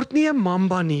 Dit word nie 'n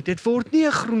mamba nie, dit word nie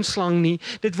 'n groen slang nie,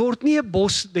 dit word nie 'n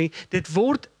bos nie, dit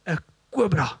word 'n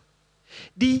kobra.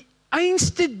 Die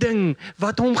einste ding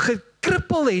wat hom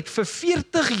gekrippel het vir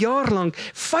 40 jaar lank,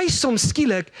 face hom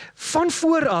skielik van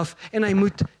voor af en hy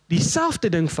moet dieselfde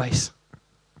ding face.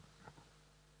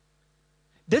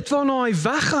 Dit waarna hy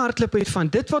weggehardloop het van,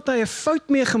 dit wat hy 'n fout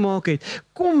mee gemaak het,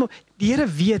 kom, die Here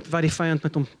weet wat die vyand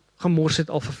met hom gemors het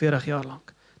al vir 40 jaar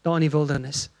lank, daar in die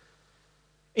wildernis.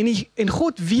 En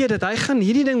God weet dat hy gaan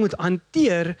hierdie ding moet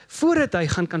hanteer, voordat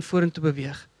hy kan vorentoe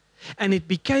beweeg. And it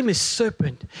became a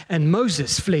serpent, and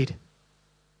Moses fled.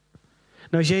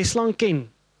 Nou as jy 'n slang ken,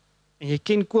 en jy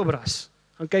ken kobras,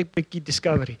 gaan kyk bietjie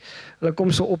Discovery, hulle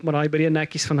kom so op met daai breë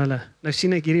nekkies van hulle, nou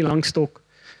sien ek hierdie lang stok,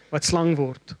 wat slang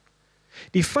word.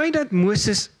 Die feit dat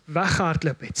Moses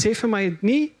weggehardloop het, sê vir my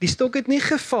die stok het nie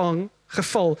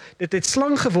geval, dit het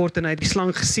slang geword en hy het die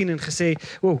slang gesien en gesê,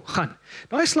 wow, gaan.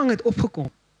 Daai slang het opgekom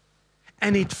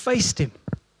en het faced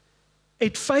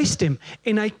him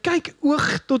en hy kyk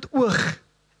oog tot oog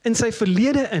in sy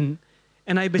verlede in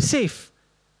en hy besef,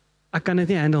 ek kan dit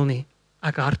nie handle nie,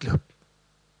 ek hardloop.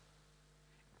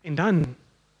 En dan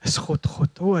is God,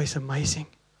 oh, hy's amazing.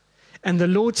 And the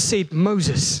Lord said,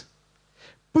 Moses,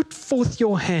 put forth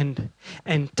your hand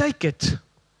and take it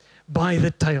by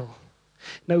the tail.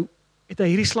 Nou, het hy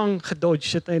hierdie slang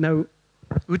gedodge, het hy nou,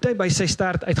 hoe het hy by sy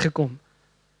stert uitgekom?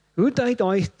 Hoe het hy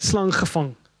daai slang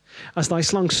gevang, as daai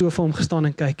slang so vir hom gestaan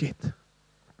en kyk het?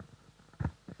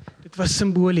 Dit was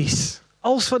simbolies.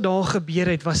 Alles wat daar gebeur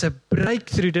het, was 'n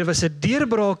breakthrough, dit was 'n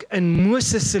deurbraak in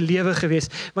Moses se lewe gewees,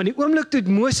 want die oomblik toe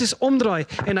Moses omdraai,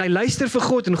 en hy luister vir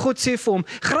God, en God sê vir hom,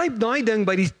 gryp daai ding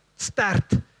by die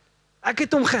stert, ek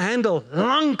het hom gehandel,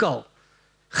 lankal,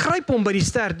 gryp hom by die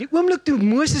stert. Die oomblik toe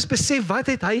Moses besef wat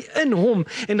het hy in hom,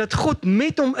 en dat God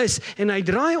met hom is, en hy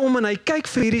draai om en hy kyk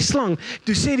vir hierdie slang,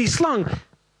 toe sê die slang,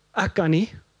 ek kan nie,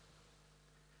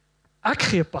 ek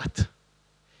gee pad,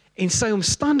 en sy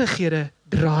omstandighede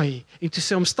draai, en toe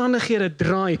sy omstandighede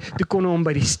draai, toe kon hy hom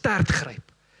by die stert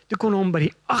gryp, toe kon hy hom by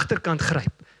die agterkant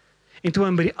gryp, en toe hy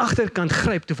hom by die agterkant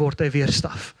gryp, toe word hy weer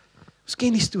staf. Ons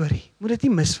ken die storie, moet dit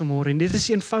nie mis vanmôre, en dit is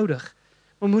eenvoudig,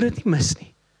 maar moet dit nie mis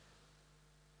nie.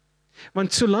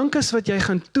 Want solank as wat jy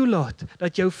gaan toelaat,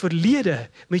 dat jou verlede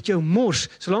met jou mors,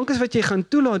 solank as wat jy gaan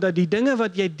toelaat, dat die dinge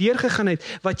wat jy deurgegaan het,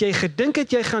 wat jy gedink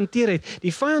het jy gaan hanteer het,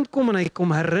 die vyand kom en hy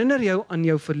kom herinner jou aan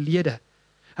jou verlede.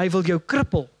 Hy wil jou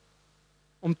krippel,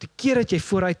 om te keer dat jy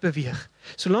vooruit beweeg.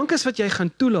 Solank as wat jy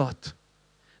gaan toelaat,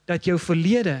 dat jou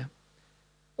verlede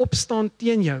opstaan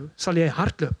teen jou, sal jy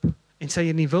hardloop, en sal jy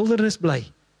in die wildernis bly,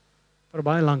 vir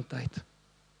baie lang tyd.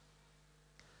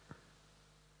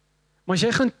 Maar as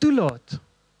jy gaan toelaat,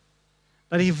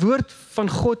 dat die woord van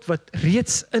God, wat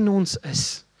reeds in ons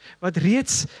is, wat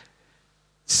reeds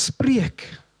spreek,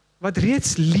 wat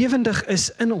reeds lewendig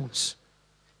is in ons,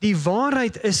 die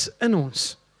waarheid is in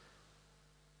ons,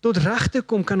 tot regte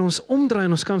kom, kan ons omdraai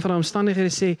en ons kan van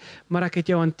omstandighede sê, maar ek het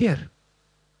jou hanteer.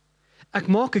 Ek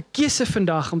maak 'n keuse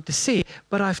vandag om te sê,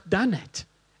 but I've done it.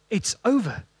 It's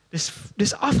over.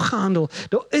 Dis afgehandel.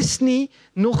 Daar is nie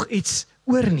nog iets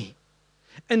oor nie.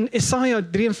 In Jesaja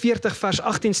 43 vers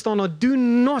 18 staan daar, do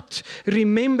not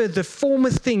remember the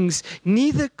former things,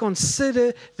 neither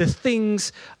consider the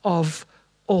things of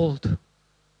old.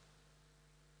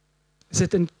 Is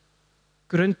dit in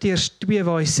Korintiërs 2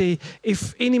 waar hy sê,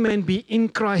 if any man be in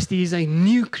Christ, he is a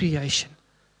new creation.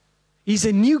 He is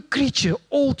a new creature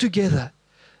altogether.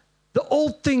 The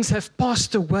old things have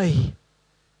passed away.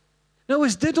 Nou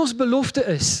as dit ons belofte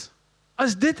is,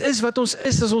 as dit is wat ons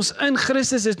is, as ons in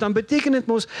Christus is, dan beteken dit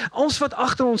mos, alles wat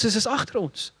agter ons is agter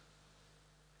ons.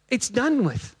 It's done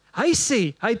with. Hy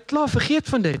sê, hy het klaar vergeet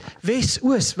van dit, wes,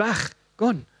 oos, weg,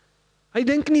 gone. Hy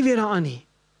dink nie weer daaraan nie.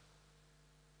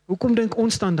 Hoekom dink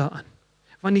ons dan daaraan?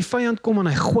 Want die vyand kom en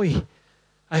hy gooi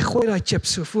daai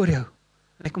chips so voor jou.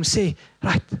 En hy kom sê,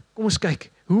 right, kom ons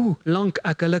kyk, hoe lank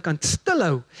ek hulle kan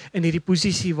stilhou in hierdie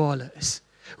posisie waar hulle is.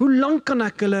 Hoe lank kan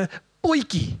ek hulle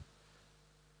potjie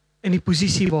in die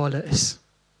posisie waar hulle is.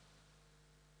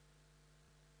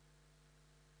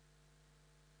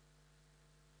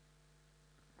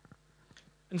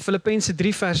 In Filippense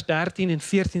 3 vers 13 en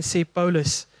 14 sê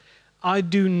Paulus, I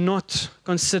do not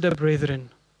consider,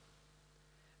 brethren,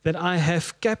 that I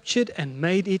have captured and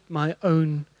made it my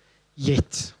own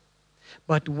yet.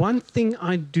 But one thing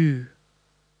I do,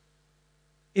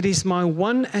 it is my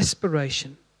one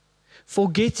aspiration,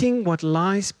 forgetting what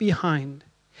lies behind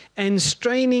and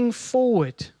straining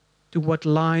forward to what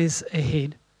lies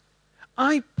ahead.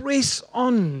 I press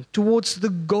on towards the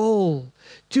goal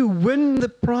to win the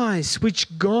prize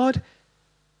which God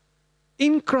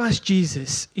in Christ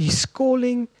Jesus is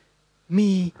calling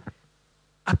me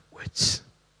upwards.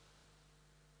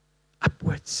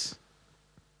 Upwards.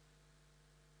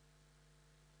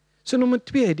 So nommer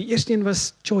 2, die eerste een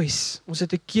was choice. Ons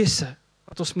het 'n keuse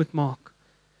wat ons moet maak.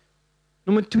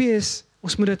 Nommer 2 is,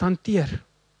 ons moet dit hanteer.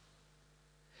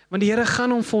 Want die Here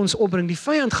gaan hom vir ons opbring, die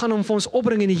vyand gaan hom vir ons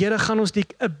opbring en die Here gaan ons die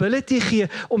ability gee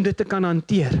om dit te kan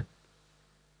hanteer.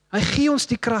 Hy gee ons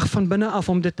die krag van binne af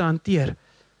om dit te hanteer.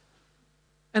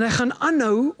 En hy gaan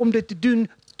aanhou om dit te doen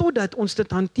totdat ons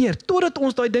dit hanteer, totdat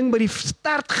ons daai ding by die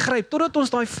stert gryp, totdat ons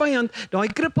daai vyand, daai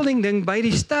crippling ding by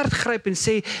die stert gryp en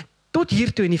sê, tot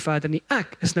hier toe en nie verder nie,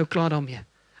 ek is nou klaar daarmee.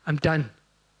 I'm done.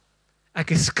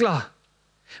 Ek is klaar.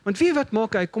 Want weet wat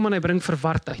maak hy? Kom en hy bring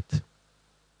verwardheid.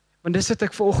 Want dis wat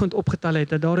ek vanoggend opgetel het,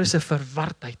 dat daar is 'n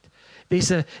verwardheid.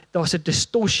 Daar's 'n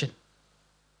distortion.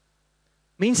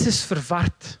 Mense is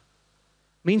verward.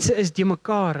 Mense is de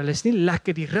mekaar, hulle is nie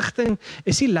lekker, die rigting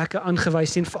is nie lekker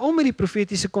aangewys nie. En veral met die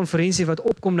profetiese konferensie wat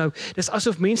opkom nou, dis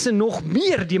asof mense nog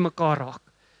meer de mekaar raak.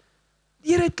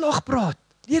 Die Here het klaar gepraat,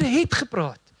 die Here het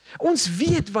gepraat. Ons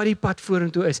weet wat die pad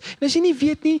vorentoe is. En as jy nie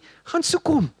weet nie, gaan soek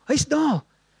hom. Hy's daar.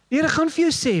 Die Here gaan vir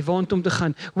jou sê waar om te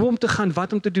gaan, hoe om te gaan,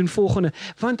 wat om te doen volgende,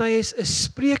 want hy is 'n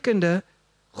sprekende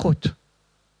God.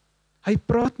 Hy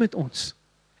praat met ons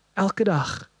elke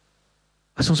dag.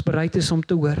 As ons bereid is om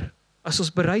te hoor, as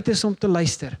ons bereid is om te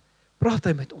luister, praat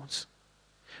hy met ons.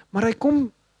 Maar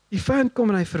die vyand kom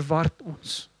en hy verward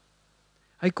ons.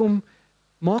 Hy kom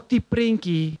maak die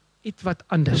prentjie iets wat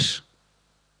anders.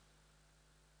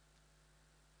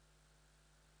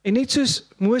 En net soos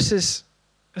Moses,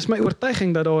 is my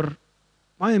oortuiging dat daar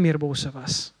baie meer bosse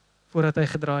was, voordat hy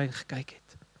gedraai en gekyk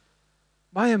het.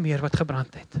 Baie meer wat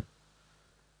gebrand het.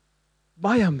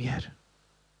 Baie meer.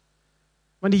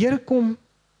 Want die Here kom,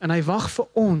 en hy wag vir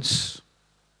ons,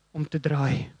 om te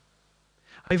draai.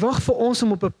 Hy wag vir ons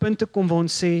om op 'n punt te kom, waar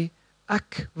ons sê,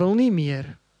 ek wil nie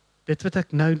meer, dit wat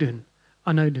ek nou doen,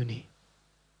 aanhou doen nie.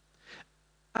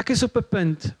 Ek is op 'n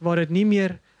punt, waar dit nie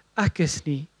meer ek is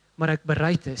nie, maar ek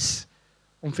bereid is,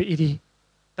 om vir u die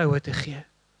toue te gee,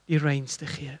 die reins te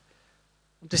gee.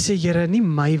 Om te sê, Here, nie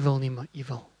my wil nie, maar u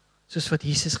wil. Soos wat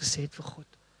Jesus gesê het vir God.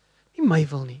 Nie my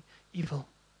wil nie, u wil.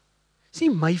 Dis nie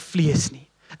my vlees nie.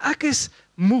 Ek is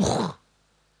moeg.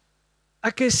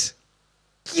 Ek is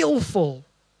keelvol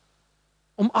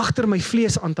om agter my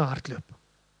vlees aan te hardloop.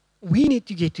 We need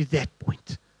to get to that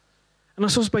point. En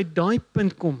as ons by daai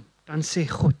punt kom, dan sê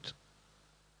God,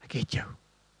 ek het jou.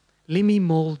 Let me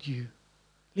mold you.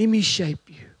 Let me shape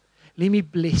you. Let me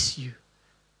bless you.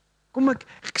 Kom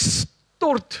ek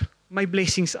stort my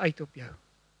blessings uit op jou.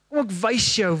 Kom ek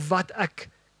wys jou wat ek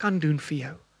kan doen vir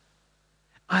jou.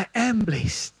 I am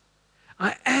blessed.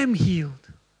 I am healed.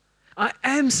 I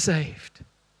am saved.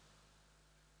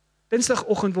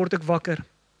 Dinsdagoggend word ek wakker.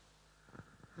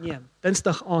 Nee,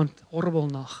 Dinsdag aand, horrible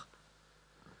nag.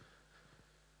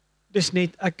 Dis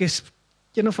net, ek is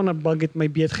een of ander bug het my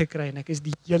beet gekry en ek is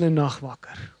die hele nag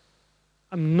wakker.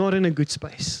 I'm not in a good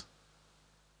space.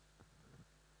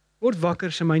 Word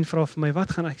wakker, Shemaine vra vir my, wat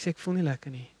gaan ek? Ek sê, ek voel nie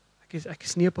lekker nie. Ek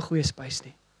is nie op 'n goeie space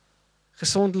nie.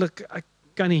 Gesondelik, ek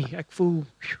kan nie, ek voel,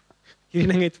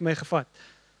 hierdie ding het vir my gevat.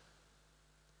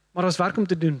 Maar daar's werk om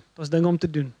te doen, daar's dinge om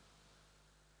te doen.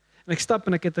 En ek stap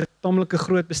en ek het 'n tamelike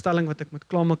groot bestelling wat ek moet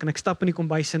klaarmaak en ek stap in die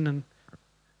kombuis in en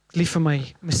ek lief vir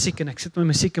my musiek en ek sit my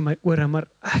musiek in my ore, maar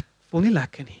ek voel nie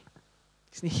lekker nie.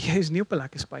 Jy is nie op 'n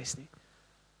lekker space nie.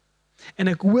 En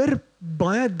ek hoor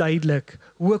baie duidelik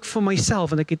hoe ek vir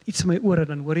myself, en ek het iets in my ore,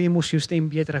 dan hoor jy mos jou stem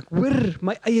beter. Ek hoor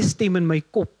my eie stem in my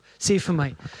kop sê vir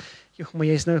my, "Joh, maar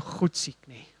jy is nou goed siek,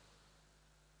 nê."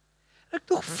 Ek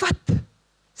dog, wat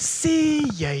sê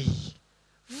jy?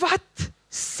 Wat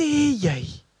sê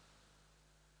jy?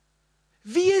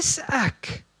 Wie is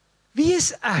ek? Wie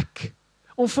is ek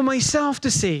om vir myself te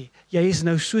sê, jy is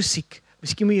nou so siek,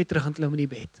 miskien moet jy terug gaan klim in die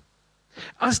bed.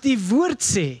 As die woord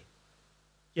sê,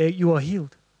 you are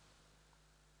healed.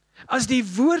 As die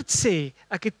woord sê,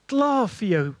 ek het klaar vir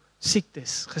jou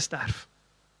siektes gesterf.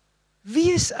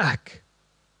 Wie is ek?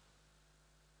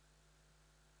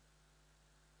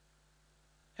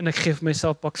 En ek gee vir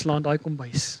myself pak slaan daai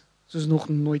kombuis, soos nog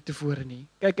nooit tevore nie.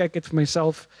 Kyk, ek het vir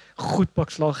myself goed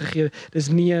pak slaag gegee. Dis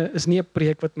nie 'n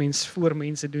preek wat mens voor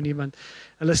mense doen nie, want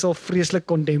hulle sal vreeslik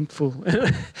condemned voel.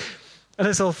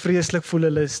 Hulle sal vreeslik voel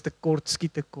hulle is te kort,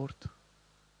 skiet te kort.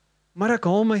 Maar ek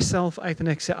haal myself uit en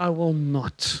ek sê, I will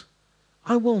not.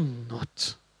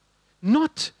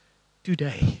 Not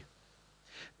today.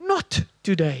 Not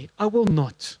today. I will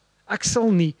not. Ek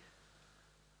sal nie.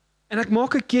 En ek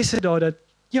maak 'n keuse daar dat,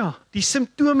 ja, die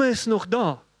simptome is nog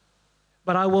daar.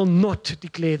 But I will not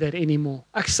declare that anymore.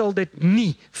 Ek sal dit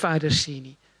nie verder sê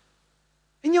nie.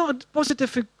 En ja,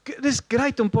 positief, dis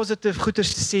great om positief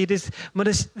goeders te sê, maar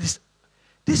dis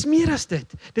Dis meer as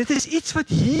dit. Dit is iets wat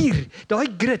hier, daai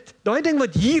grit, daai ding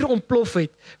wat hier ontplof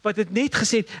het, wat het net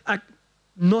gesê het,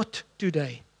 not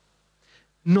today.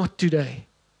 Not today.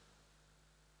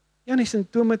 Janis en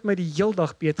Toom het my die heel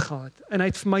dag beet gehad en hy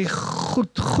het vir my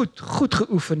goed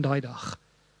geoefen daai dag.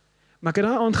 Maar ek het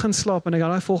daai aand gaan slaap en ek het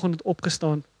daai volgende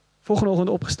oggend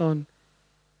opgestaan,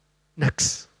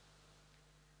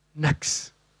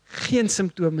 niks. Geen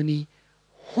simptome nie,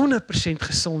 100%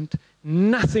 gesond,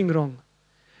 nothing wrong.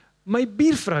 My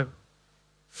buurvrou,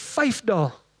 5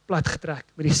 dae plat getrek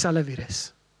met dieselfde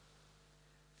virus.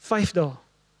 5 dae.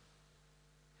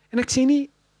 En ek sê nie,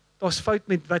 daar's fout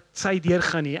met wat sy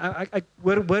deurgaan nie. Ek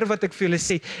hoor wat ek vir julle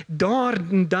sê. Daar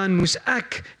en dan moes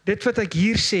ek, dit wat ek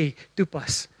hier sê,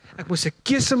 toepas. Ek moes 'n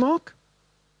keuse maak,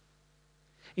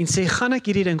 en sê, gaan ek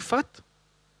hierdie ding vat,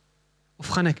 of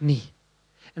gaan ek nie?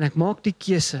 En ek maak die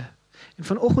keuse. En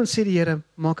vanoggend sê die Here,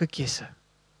 maak 'n keuse.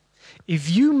 If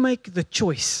you make the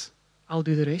choice, I'll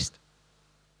do the rest.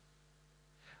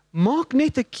 Maak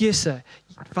net 'n keuse,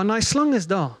 want daai slang is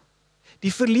daar.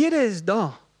 Die verlede is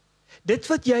daar. Dit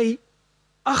wat jy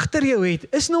agter jou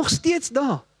het, is nog steeds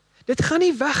daar. Dit gaan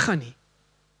nie weggaan nie.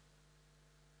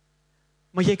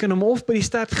 Maar jy kan hom of by die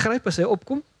stert gryp as hy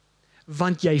opkom,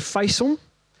 want jy face hom,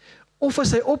 of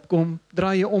as hy opkom,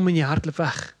 draai jy om en jy hardloop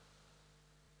weg.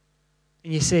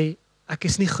 En jy sê, ek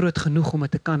is nie groot genoeg om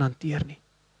dit te kan hanteer nie.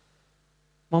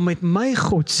 Maar met my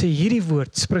God sê hierdie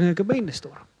woord, spring ek 'n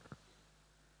bendestorm.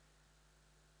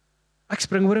 Ek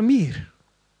spring oor 'n muur.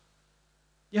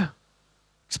 Ja,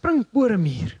 ek spring oor 'n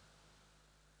muur.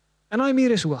 En daai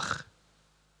muur is hoog.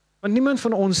 Want niemand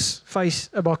van ons face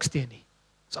 'n baksteen nie.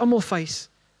 Ons almal face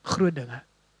groot dinge.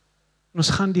 En ons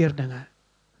gaan deur dinge.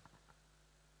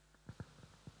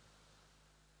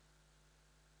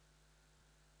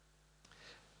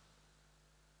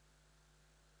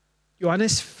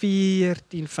 Johannes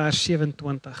 14 vers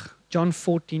 27. John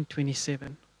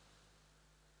 14:27.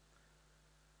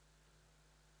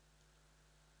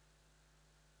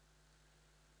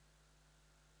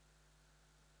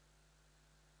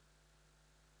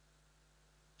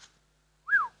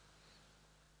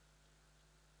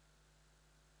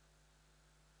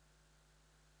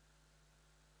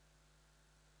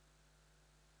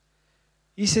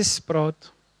 Jesus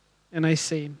praat en hy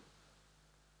sê,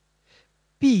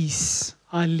 peace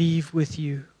I leave with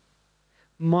you.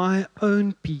 My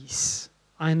own peace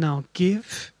I now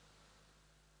give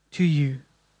to you.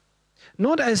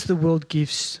 Not as the world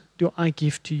gives, do I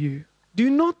give to you. Do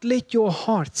not let your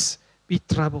hearts be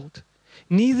troubled,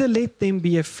 neither let them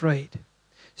be afraid.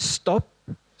 Stop.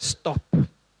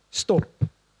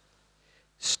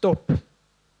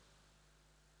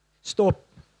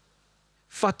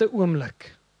 Vat 'n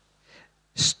oomblik.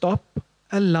 Stop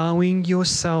allowing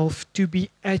yourself to be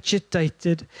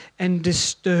agitated and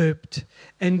disturbed,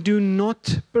 and do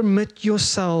not permit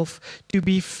yourself to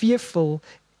be fearful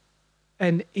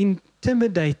and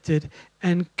intimidated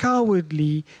and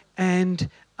cowardly and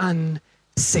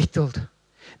unsettled.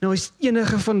 Nou as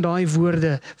enige van daai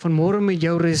woorde vanmôre met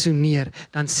jou resoneer,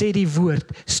 dan sê die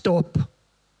woord stop.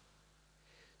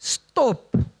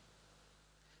 Stop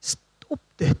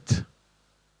dit.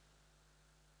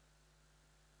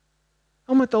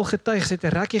 Om het al getuig, sy het 'n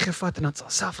rekkie gevat en dan sal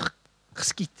self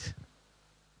geskiet.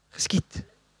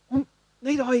 Om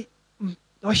net daai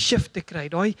shift te kry,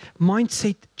 daai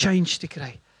mindset change te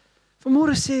kry.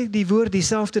 Vanmôre sê ek die woord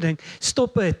dieselfde ding,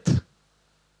 stop it.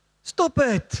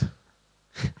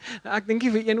 Ek dink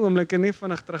nie vir een oomblik en nie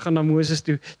vinnig terug gaan na Moses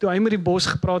toe hy met die bos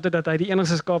gepraat het dat hy die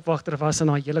enigste skaapwagter was in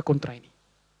daai hele kontry nie.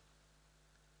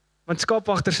 Want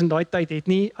skaapwagters in daai tyd het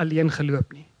nie alleen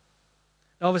geloop nie.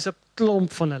 Daar was 'n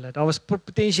klomp van hulle. Daar was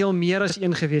potensieel meer as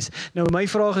een gewees. Nou my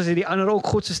vraag is, het die ander ook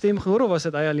God se stem gehoor of was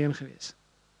dit hy alleen gewees?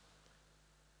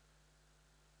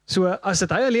 So as dit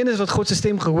hy alleen is wat God se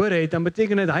stem gehoor het, dan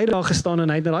beteken dit hy het daar gestaan en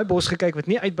hy het na daai bos gekyk wat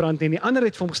nie uitbrand nie. En die ander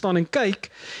het vir hom gestaan en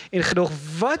kyk en gedog,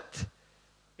 wat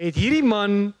het hierdie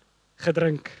man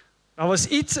gedrink? Daar was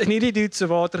iets in hierdie dude se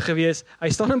water gewees. Hy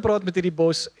staan en praat met hierdie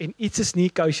bos en iets is nie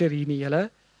kosher hier nie,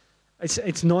 julle.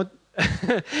 It's not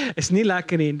is nie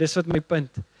lekker nie, dis wat my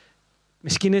punt.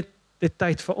 Miskien het dit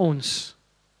tyd vir ons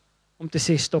om te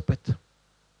sê stop dit.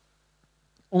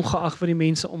 Ongeag wat die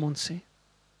mense om ons sê.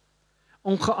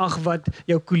 Ongeag wat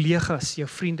jou kollegas, jou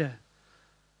vriende,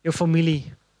 jou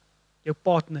familie, jou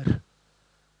partner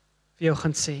vir jou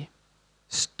gaan sê.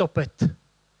 Stop dit.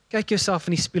 Kyk jouself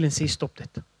in die spieël en sê stop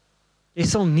dit. Jy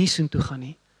sal nie soontoe gaan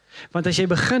nie. Want as jy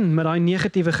begin met daai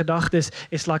negatiewe gedagtes,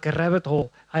 is like 'n rabbit hole.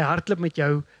 Hy hardloop met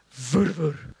jou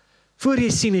woer. Voor jy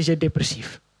sien is jy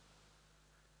depressief.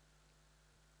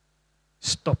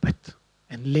 Stop it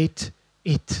and let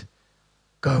it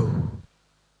go.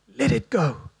 let it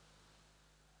go.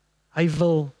 Hy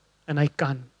wil en hy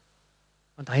kan,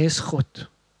 want hy is God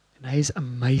en hy is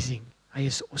amazing, hy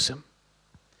is awesome.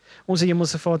 Ons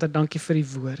Hemelse Vader, dankie vir die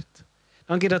woord.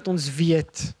 Dankie dat ons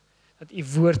weet dat u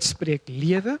woord spreek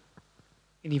lewe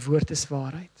en die woord is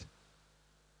waarheid.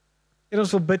 En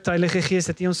ons wil bid, Heilige Gees,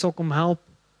 dat u ons sal kom help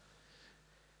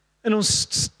in ons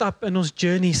stap, in ons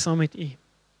journey saam met u.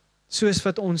 Soos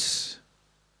wat ons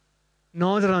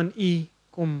nader aan u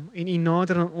kom en u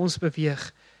nader aan ons beweeg.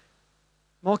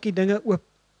 Maak die dinge oop.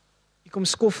 U kom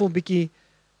skoffel bietjie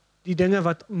die dinge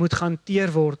wat moet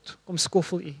gehanteer word, kom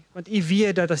skoffel u. Want u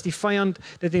weet dat as die vyand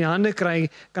dit in hande kry,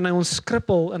 kan hy ons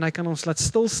krippel en hy kan ons laat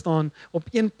stil staan op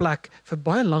een plek vir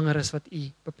baie langer as wat u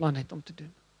beplan het om te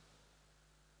doen.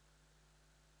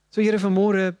 So Here,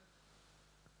 vanmôre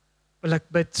wil ek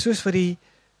bid, soos wat die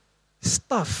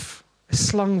staf 'n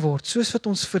slang word, soos wat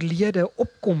ons verlede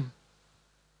opkom,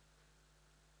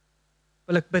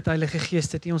 wil ek bid, Heilige Gees,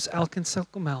 dat u ons elkeen sal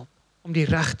kom help om die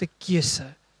regte keuse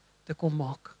te kom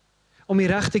maak. Om die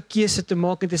regte keuse te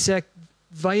maak en te sê, ek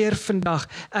weier vandag,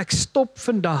 ek stop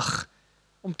vandag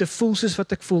om te voel soos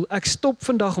wat ek voel. Ek stop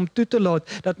vandag om toe te laat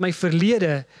dat my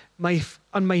verlede my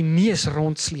aan my neus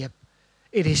rondsleep.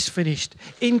 It is finished.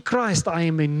 In Christ I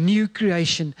am a new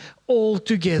creation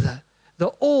altogether.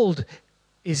 The old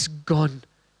is gone.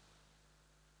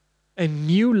 A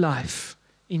new life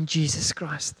in Jesus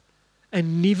Christ.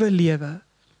 'n nuwe lewe.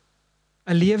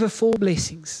 'n lewe vol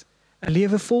blessings. 'n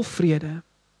lewe vol vrede.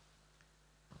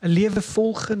 'n lewe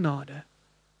vol genade.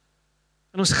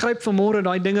 En ons gryp vanmôre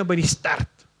daai dinge by die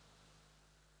stert.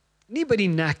 Nie by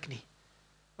die nek nie.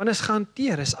 Want is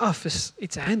gehanteer, is af, is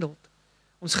iets handled.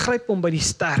 Ons gryp hom by die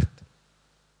stert.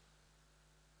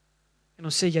 En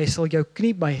ons sê, jy sal jou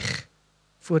knie buig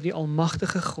voor die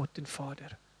almagtige God en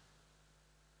Vader.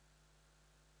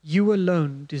 You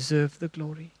alone deserve the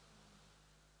glory.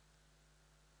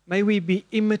 May we be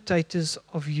imitators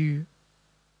of you.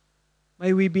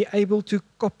 May we be able to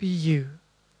copy you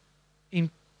in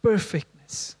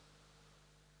perfectness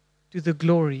to the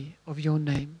glory of your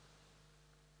name.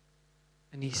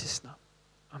 In Jesus' naam.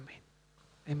 Amen.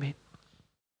 Amen.